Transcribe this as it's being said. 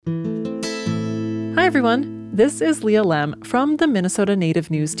Hi, everyone. This is Leah Lem from the Minnesota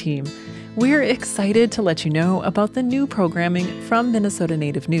Native News team. We're excited to let you know about the new programming from Minnesota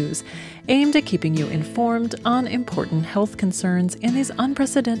Native News, aimed at keeping you informed on important health concerns in these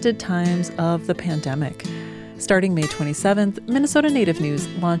unprecedented times of the pandemic. Starting May 27th, Minnesota Native News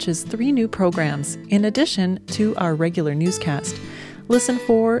launches 3 new programs in addition to our regular newscast. Listen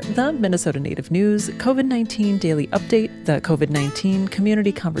for the Minnesota Native News COVID-19 Daily Update, the COVID-19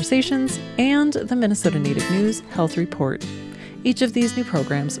 Community Conversations, and the Minnesota Native News Health Report. Each of these new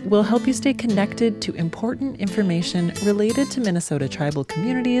programs will help you stay connected to important information related to Minnesota tribal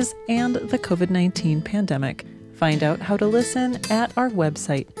communities and the COVID-19 pandemic. Find out how to listen at our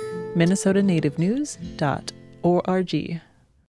website, minnesotanativenews.org.